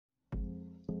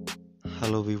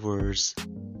Hello viewers,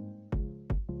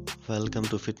 welcome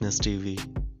to Fitness TV,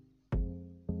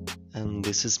 and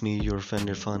this is me, your friend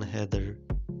Irfan Haider.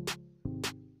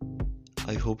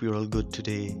 I hope you're all good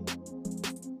today.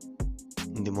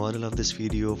 The model of this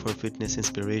video for fitness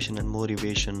inspiration and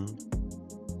motivation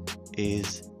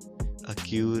is a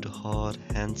cute, hot,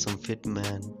 handsome, fit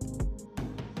man,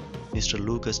 Mr.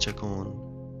 Chacon.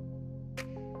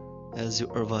 As you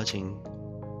are watching,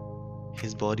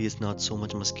 his body is not so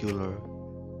much muscular,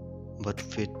 but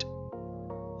fit,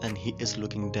 and he is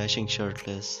looking dashing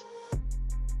shirtless,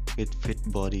 with fit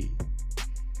body,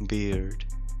 beard,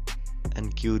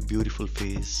 and cute beautiful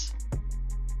face.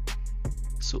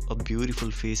 So a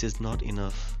beautiful face is not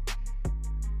enough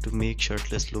to make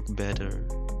shirtless look better.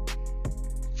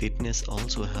 Fitness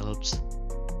also helps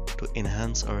to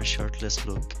enhance our shirtless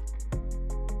look.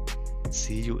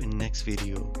 See you in next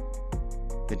video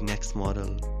with next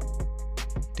model.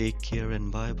 Take care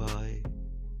and bye bye.